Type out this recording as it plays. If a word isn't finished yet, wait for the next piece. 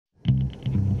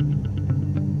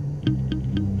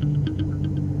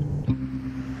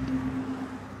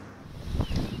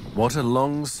What a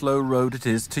long, slow road it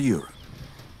is to Europe.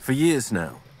 For years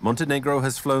now, Montenegro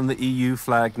has flown the EU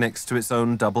flag next to its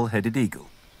own double-headed eagle.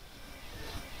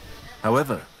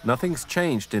 However, nothing's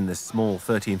changed in this small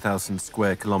 13,000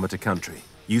 square kilometer country,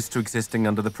 used to existing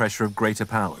under the pressure of greater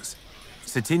powers.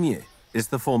 Cetinje is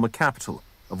the former capital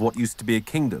of what used to be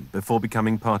a kingdom before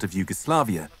becoming part of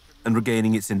Yugoslavia and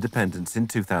regaining its independence in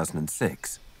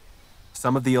 2006.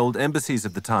 Some of the old embassies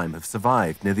of the time have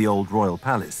survived near the old royal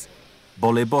palace.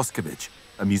 Bole Boskovic,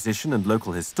 a musician and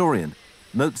local historian,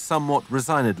 notes somewhat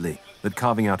resignedly that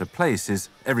carving out a place is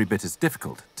every bit as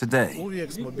difficult today.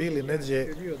 Uvijek smo bili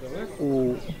negdje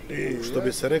u, što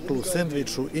bi se reklo, u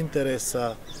sendviču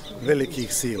interesa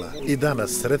velikih sila. I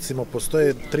danas, recimo,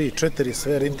 postoje 3-4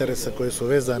 sfere interesa koje su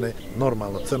vezane,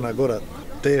 normalno, Crna Gora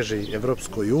teži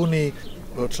Evropskoj uniji,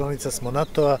 članica smo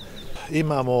NATO-a,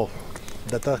 imamo,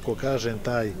 da tako kažem,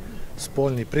 taj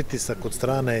spoljni pritisak od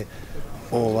strane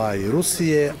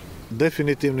Rusije.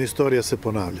 Definitivno istorija se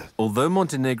ponavlja. Although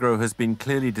Montenegro has been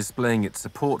clearly displaying its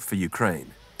support for Ukraine,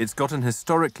 it's got an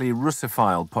historically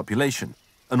Russified population,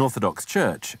 an Orthodox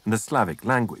church and a Slavic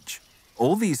language.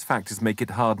 All these factors make it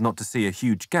hard not to see a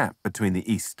huge gap between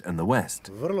the East and the West.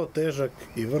 Vrlo težak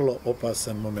I vrlo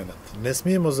opasan moment. Ne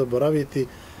smijemo zaboraviti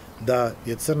da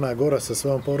je Crna Gora sa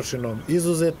svojom površinom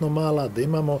izuzetno mala, da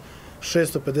imamo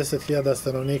 650.000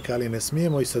 stanovnika, ali ne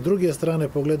smijemo I sa druge strane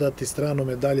pogledati stranu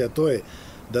medalja, to je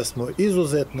da smo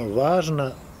izuzetno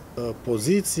važna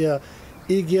pozicija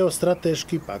I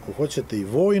geostrateški, pa ako hoćete I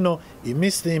vojno, I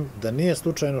mislim da nije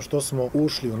slučajno što smo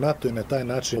ušli u NATO I na taj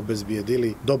način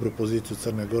obezbijedili dobru poziciju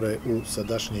Crne Gore u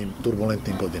sadašnjim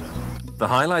turbulentnim godinama. The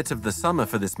highlight of the summer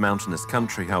for this mountainous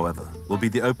country, however, will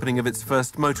be the opening of its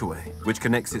first motorway, which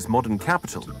connects its modern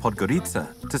capital, Podgorica,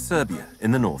 to Serbia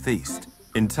in the northeast.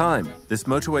 In time, this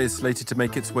motorway is slated to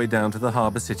make its way down to the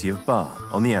harbour city of Bar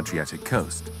on the Adriatic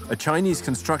coast. A Chinese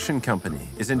construction company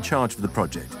is in charge of the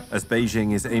project, as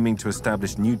Beijing is aiming to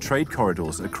establish new trade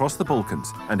corridors across the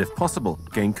Balkans and, if possible,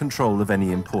 gain control of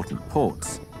any important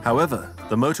ports. However,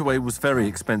 the motorway was very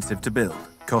expensive to build,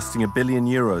 costing €1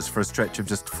 billion for a stretch of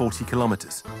just 40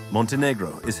 kilometers.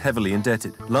 Montenegro is heavily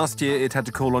indebted. Last year, it had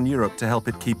to call on Europe to help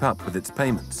it keep up with its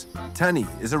payments. Tani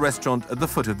is a restaurant at the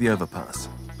foot of the overpass.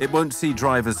 It won't see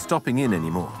drivers stopping in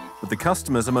anymore, but the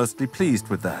customers are mostly pleased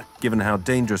with that, given how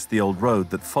dangerous the old road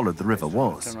that followed the river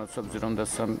was. S obzirom da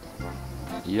sam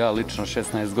ja lično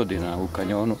 16 godina u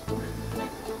kanjonu,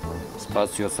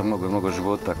 spasio sam mnogo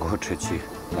života kočeći.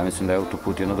 Ja mislim da je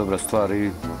autoput jedna dobra stvar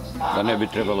I da ne bi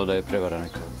trebalo da je prevara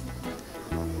neka.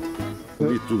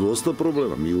 Mi tu dosta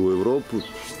problema. Mi u Evropu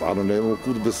stvarno nemamo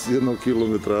kud bez 1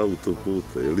 kilometra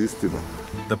autoputa, je li istina?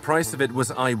 The price of it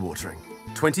was eye-watering.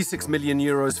 €26 million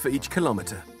for each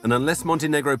kilometre, and unless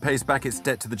Montenegro pays back its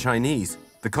debt to the Chinese,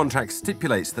 the contract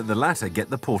stipulates that the latter get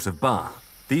the port of Bar.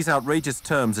 These outrageous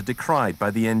terms are decried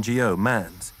by the NGO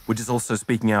MANS, which is also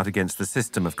speaking out against the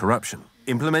system of corruption,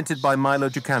 implemented by Milo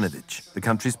Djukanovic, the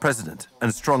country's president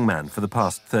and strongman for the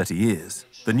past 30 years.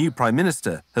 The new prime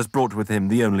minister has brought with him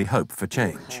the only hope for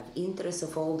change. Interests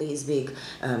of all these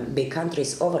big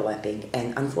countries overlapping,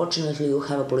 and unfortunately you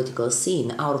have a political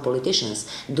scene. Our politicians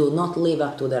do not live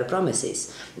up to their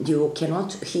promises. You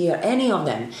cannot hear any of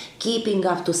them keeping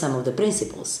up to some of the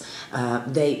principles.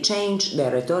 They change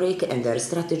their rhetoric and their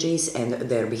strategies and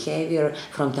their behavior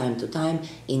from time to time,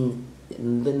 in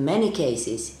many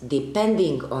cases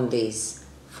depending on these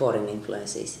foreign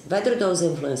influences. Whether those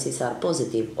influences are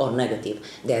positive or negative,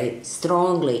 they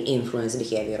strongly influence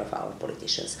behavior of our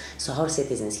politicians. So our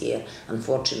citizens here,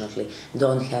 unfortunately,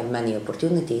 don't have many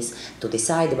opportunities to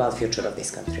decide about the future of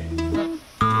this country.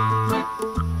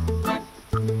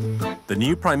 The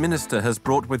new Prime Minister has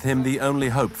brought with him the only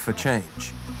hope for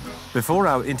change. Before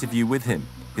our interview with him,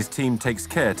 his team takes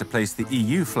care to place the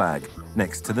EU flag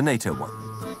next to the NATO one.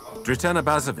 Dritan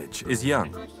Abazovic is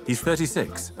young. He's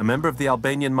 36, a member of the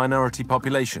Albanian minority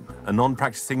population, a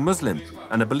non-practicing Muslim,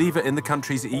 and a believer in the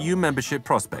country's EU membership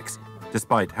prospects,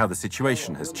 despite how the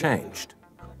situation has changed.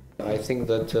 I think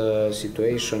that the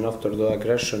situation after the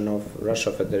aggression of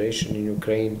Russia Federation in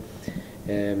Ukraine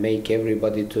make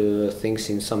everybody to think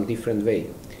in some different way.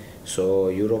 So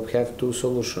Europe have two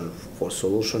solutions. For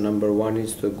solution number one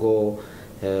is to go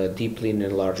deeply in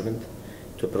enlargement,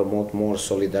 to promote more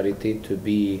solidarity, to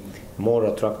be more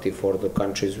attractive for the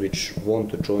countries which want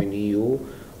to join EU.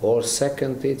 Or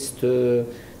second, it's to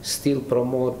still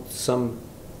promote some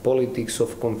politics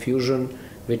of confusion,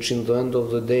 which in the end of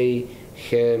the day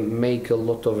make a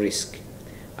lot of risk.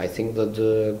 I think that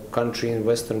the country in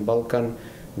Western Balkan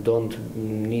don't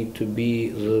need to be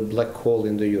the black hole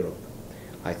in the Europe.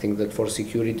 I think that for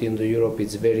security in the Europe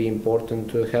it's very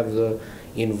important to have the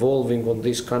involving on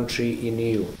this country in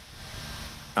EU.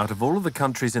 Out of all of the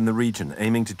countries in the region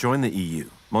aiming to join the EU,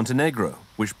 Montenegro,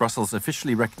 which Brussels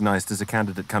officially recognized as a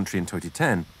candidate country in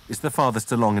 2010, is the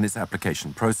farthest along in its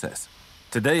application process.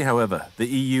 Today, however, the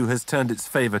EU has turned its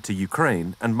favor to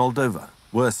Ukraine and Moldova.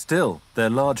 Worse still, their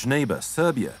large neighbor,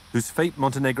 Serbia, whose fate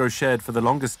Montenegro shared for the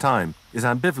longest time, is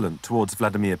ambivalent towards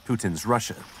Vladimir Putin's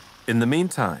Russia. In the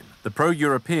meantime, the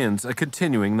pro-Europeans are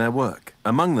continuing their work.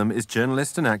 Among them is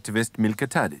journalist and activist Milka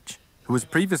Tadic, who has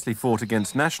previously fought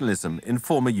against nationalism in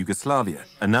former Yugoslavia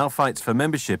and now fights for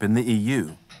membership in the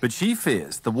EU. But she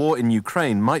fears the war in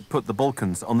Ukraine might put the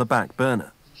Balkans on the back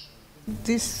burner.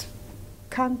 These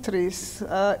countries,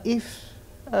 if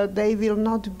they will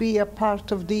not be a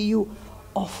part of the EU,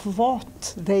 of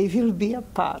what they will be a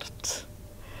part?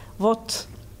 What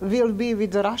will be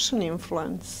with the Russian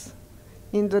influence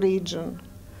in the region?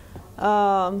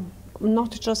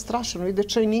 Not just Russian, with the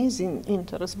Chinese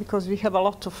interest, because we have a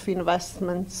lot of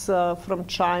investments from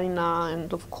China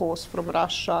and, of course, from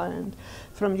Russia and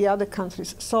from the other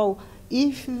countries. So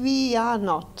if we are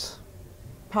not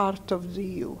part of the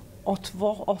EU,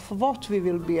 of what we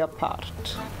will be a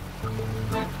part?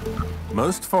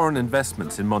 Most foreign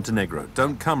investments in Montenegro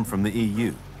don't come from the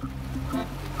EU.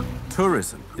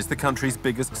 Tourism is the country's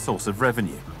biggest source of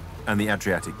revenue, and the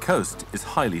Adriatic coast is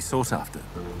highly sought after.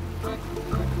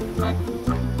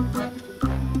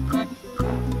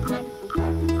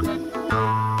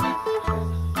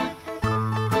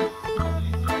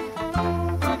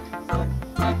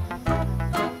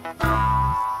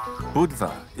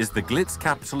 Budva is the glitz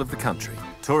capital of the country.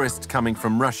 Tourists coming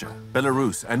from Russia,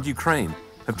 Belarus, and Ukraine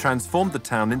have transformed the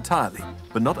town entirely,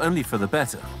 but not only for the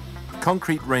better.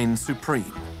 Concrete reigns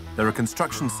supreme. There are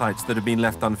construction sites that have been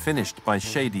left unfinished by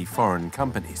shady foreign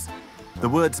companies. The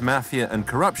words mafia and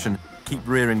corruption keep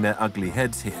rearing their ugly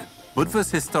heads here. Budva's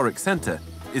historic center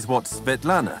is what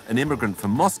Svetlana, an immigrant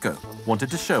from Moscow, wanted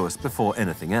to show us before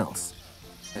anything else.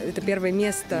 Это первое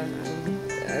место,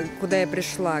 куда я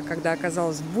пришла, когда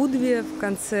оказалась в Будве в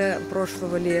конце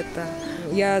прошлого лета.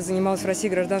 Я занималась в России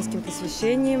гражданским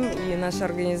просвещением, и наша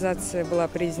организация была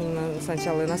признана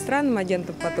сначала иностранным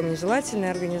агентом, потом нежелательной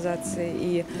организацией.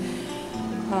 И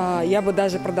я бы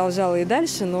даже продолжала и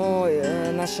дальше, но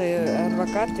наши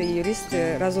адвокаты и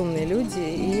юристы разумные люди,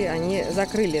 и они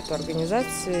закрыли эту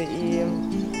организацию.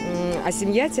 А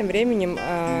семья тем временем,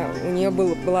 у нее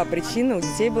была причина, у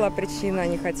детей была причина,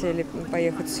 они хотели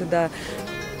поехать сюда.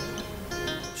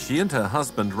 She and her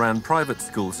husband ran private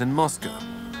schools in Moscow,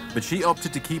 but she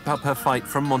opted to keep up her fight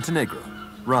from Montenegro,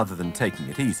 rather than taking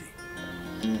it easy.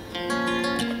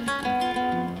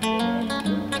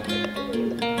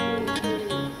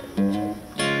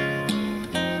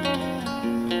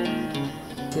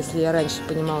 Если я раньше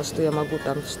понимала, что я могу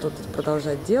там что-то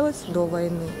продолжать делать до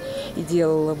войны, и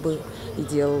делала,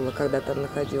 когда там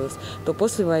находилась, то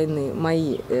после войны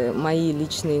мои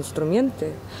личные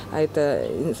инструменты, а это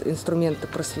инструменты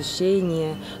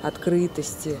просвещения,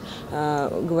 открытости,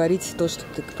 говорить то, что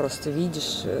ты просто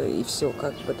видишь, и все,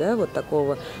 как бы, да, вот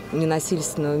такого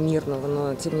ненасильственного, мирного,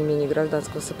 но тем не менее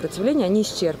гражданского сопротивления, они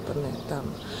исчерпаны там.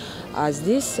 А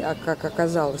здесь, как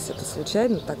оказалось, это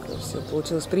случайно так все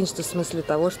получилось принято в смысле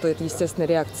того, что это естественная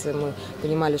реакция. Мы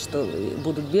понимали, что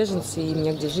будут беженцы, и им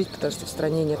негде жить, потому что в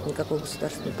стране нет никакой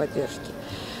государственной поддержки.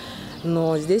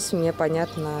 Но здесь мне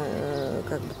понятно,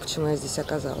 как бы, почему я здесь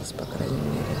оказалась, по крайней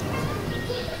мере.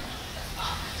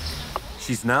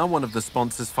 She's now one of the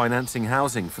sponsors financing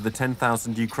housing for the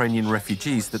 10,000 Ukrainian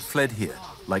refugees that fled here,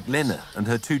 like Lena and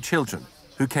her 2 children,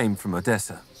 who came from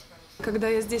Odessa. Когда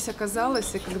я здесь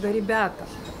оказалась, и когда ребята,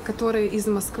 которые из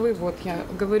Москвы, вот я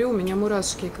говорю, у меня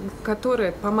мурашки,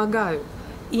 которые помогают,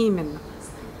 именно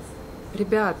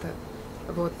ребята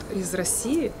вот из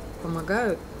России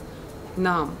помогают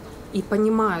нам и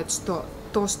понимают, что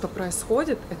то, что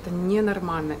происходит, это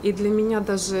ненормально. И для меня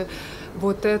даже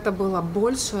вот это была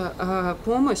больше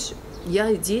помощь.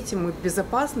 Я и дети, мы в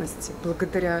безопасности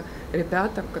благодаря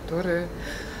ребятам, которые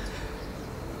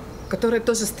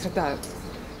тоже страдают.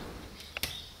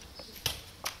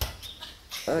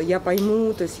 Я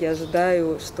пойму, то есть я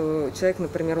ожидаю, что человек,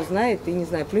 например, узнает и, не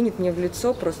знаю, плюнет мне в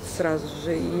лицо просто сразу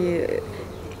же, и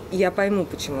я пойму,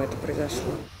 почему это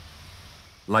произошло.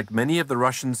 Like many of the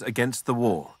Russians against the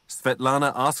war,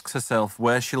 Svetlana asks herself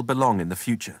where she'll belong in the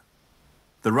future.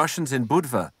 The Russians in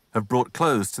Budva have brought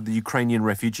clothes to the Ukrainian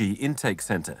refugee intake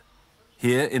center.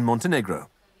 Here in Montenegro,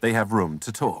 they have room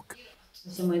to talk.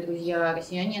 Все мои друзья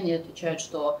россияне, они отвечают,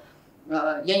 что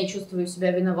я не чувствую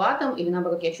себя виноватым, или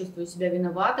наоборот, я чувствую себя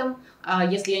виноватым. А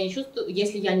если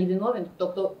я не виновен, то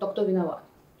кто виноват?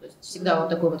 То есть всегда вот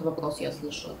такой вот вопрос я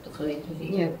слышу от своих друзей.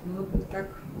 Нет, ну так,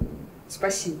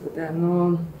 спасибо, да,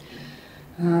 но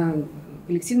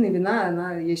Коллективная вина,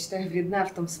 она, я считаю, вредна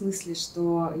в том смысле,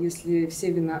 что если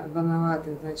все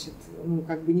виноваты, значит, ну,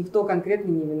 как бы никто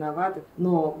конкретно не виноват,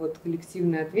 но вот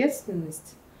коллективная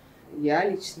ответственность, я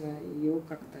лично ее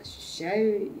как-то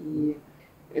ощущаю, и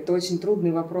это очень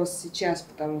трудный вопрос сейчас,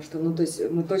 потому что, ну, то есть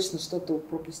мы точно что-то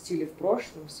пропустили в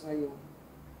прошлом своем,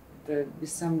 это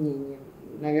без сомнения.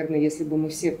 Наверное, если бы мы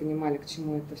все понимали, к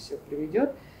чему это все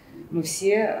приведет, мы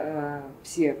все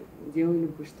делали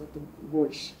бы что-то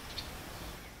больше.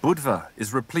 Budva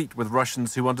is replete with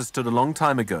Russians who understood a long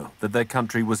time ago that their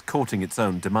country was courting its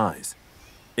own demise.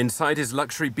 Inside his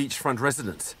luxury beachfront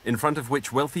residence, in front of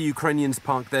which wealthy Ukrainians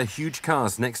park their huge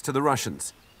cars next to the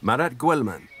Russians, Marat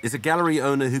Guelman is a gallery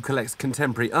owner who collects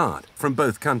contemporary art from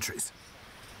both countries.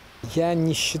 Я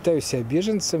не считаю себя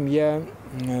беженцем. Я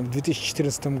в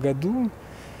 2014 году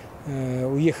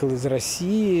уехал из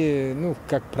России, ну,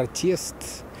 как протест.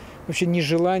 Вообще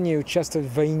нежелание участвовать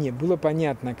в войне. Было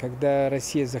понятно, когда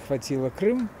Россия захватила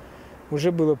Крым,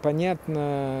 уже было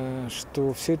понятно,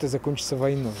 что все это закончится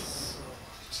войной.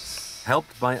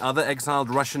 Helped by other exiled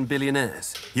Russian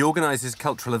billionaires, he organizes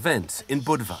cultural events in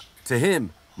Budva. To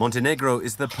him, Montenegro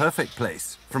is the perfect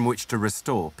place from which to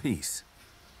restore peace.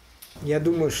 Я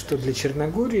думаю, что для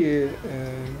Черногории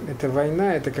эта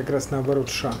война – это как раз наоборот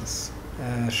шанс.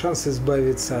 Шанс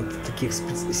избавиться от таких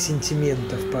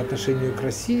сентиментов по отношению к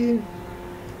России.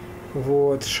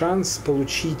 Вот, шанс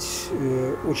получить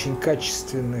очень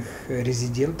качественных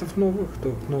резидентов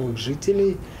новых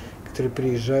жителей, которые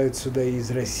приезжают сюда из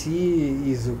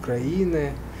России, из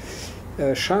Украины.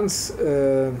 Шанс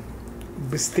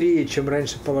быстрее, чем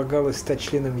раньше полагалось, стать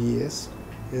членом ЕС.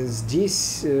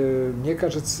 Здесь, мне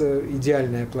кажется,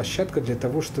 идеальная площадка для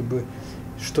того, чтобы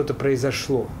что-то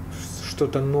произошло,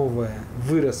 что-то новое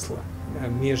выросло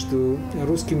между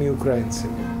русскими и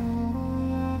украинцами.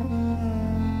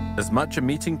 As much a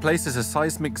meeting place as a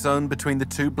seismic zone between the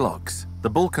two blocks, the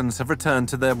Balkans have returned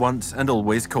to their once and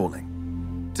always calling.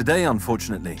 Today,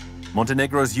 unfortunately,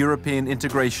 Montenegro's European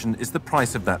integration is the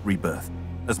price of that rebirth,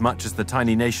 as much as the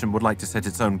tiny nation would like to set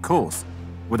its own course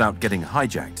without getting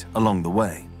hijacked along the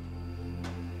way.